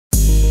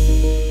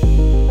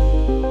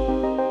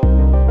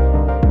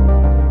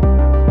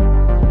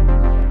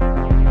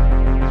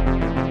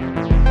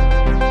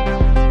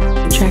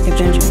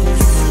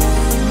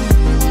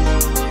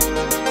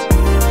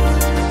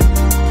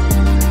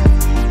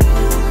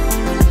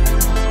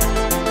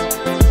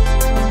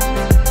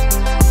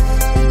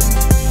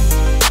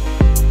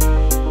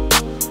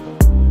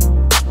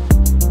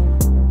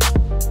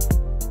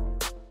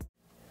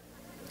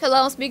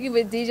Hello, I'm speaking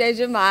with DJ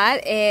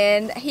Jamad,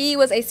 and he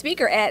was a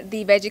speaker at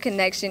the Veggie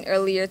Connection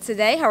earlier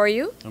today. How are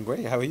you? I'm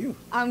great. How are you?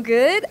 I'm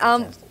good.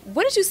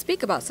 What did you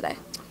speak about today?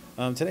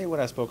 Today, what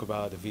I spoke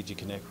about at the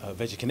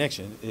Veggie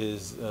Connection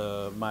is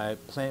my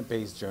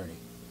plant-based journey,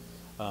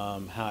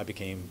 how I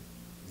became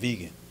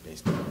vegan,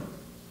 basically.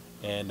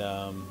 And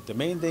the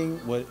main thing,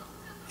 what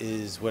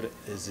is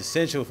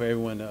essential for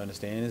everyone to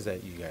understand is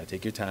that you gotta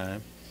take your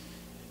time.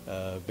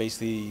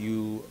 Basically,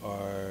 you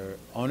are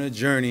on a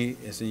journey,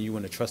 and so you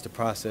want to trust the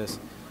process.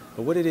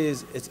 But what it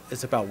is,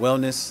 it's about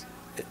wellness,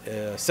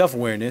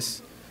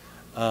 self-awareness,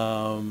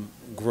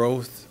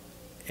 growth,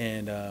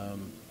 and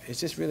it's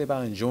just really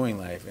about enjoying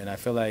life. And I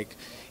feel like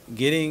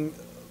getting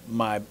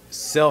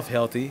myself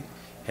healthy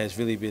has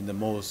really been the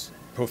most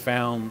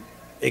profound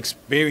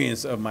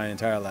experience of my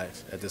entire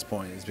life at this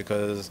point. It's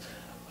because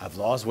I've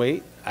lost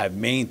weight, I've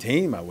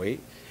maintained my weight,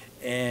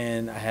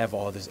 and I have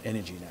all this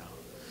energy now.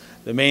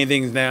 The main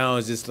things now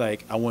is just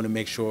like I want to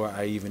make sure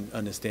I even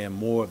understand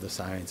more of the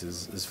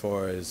sciences as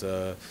far as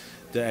the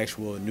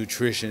actual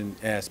nutrition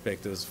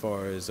aspect, as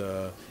far as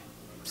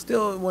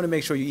still want to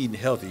make sure you're eating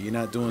healthy. You're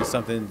not doing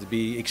something to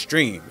be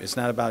extreme. It's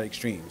not about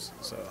extremes.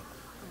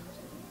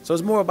 So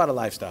it's more about a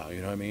lifestyle,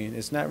 you know what I mean?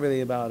 It's not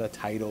really about a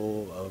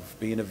title of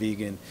being a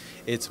vegan.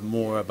 It's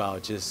more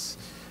about just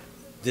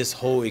this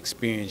whole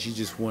experience. You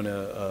just want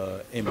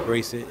to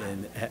embrace it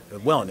and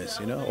wellness,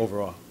 you know,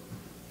 overall.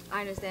 I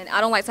understand.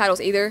 I don't like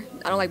titles either.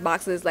 I don't like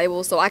boxes,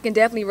 labels. So I can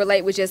definitely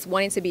relate with just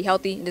wanting to be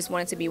healthy and just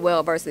wanting to be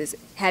well versus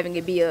having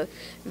to be a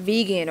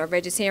vegan or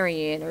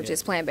vegetarian or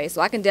just plant-based.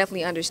 So I can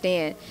definitely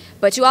understand.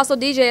 But you also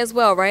DJ as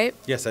well, right?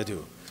 Yes, I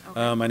do.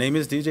 Okay. My name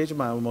is DJ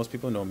Jamad, what most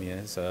people know me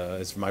as.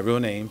 It's my real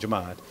name,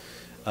 Jamad.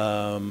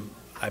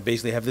 I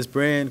basically have this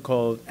brand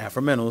called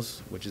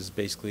Afromentals, which is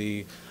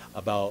basically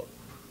about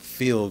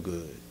feel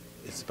good.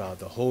 It's about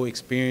the whole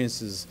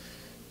experience is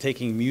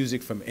taking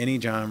music from any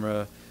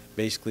genre,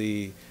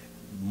 basically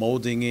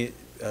molding it,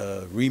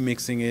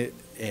 remixing it,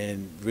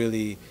 and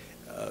really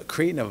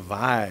creating a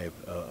vibe,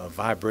 a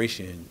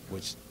vibration,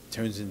 which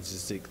turns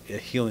into a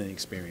healing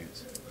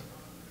experience.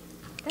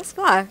 That's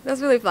fly. That's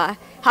really fly.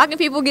 How can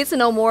people get to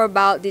know more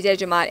about DJ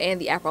Jamad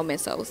and the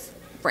Afromentals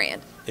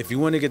brand? If you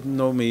want to get to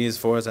know me, as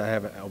far as I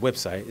have a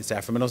website, it's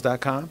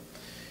afromentals.com.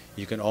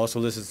 You can also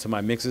listen to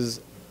my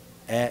mixes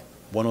at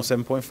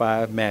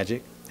 107.5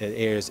 Magic. It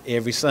airs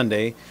every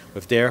Sunday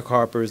with Derek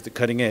Harper's The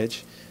Cutting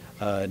Edge,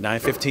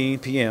 9:15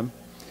 p.m.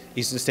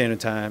 Eastern Standard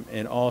Time.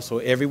 And also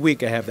every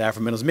week I have the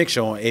Afromentals Mix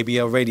Show on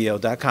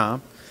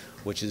ablradio.com,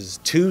 which is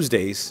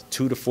Tuesdays,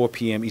 2 to 4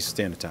 p.m. Eastern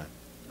Standard Time.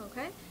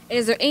 Okay.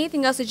 Is there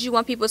anything else that you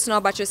want people to know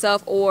about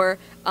yourself, or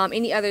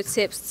any other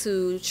tips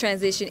to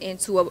transition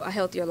into a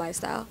healthier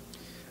lifestyle?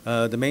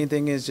 The main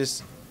thing is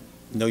just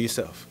know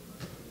yourself,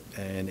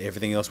 and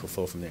everything else will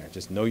flow from there.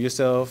 Just know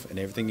yourself and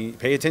everything.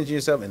 Pay attention to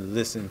yourself and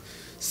listen.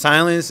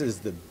 Silence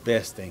is the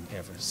best thing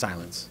ever.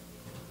 Silence.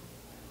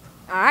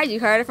 All right, you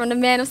heard it from the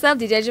man himself,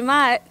 DJ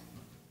Jamad.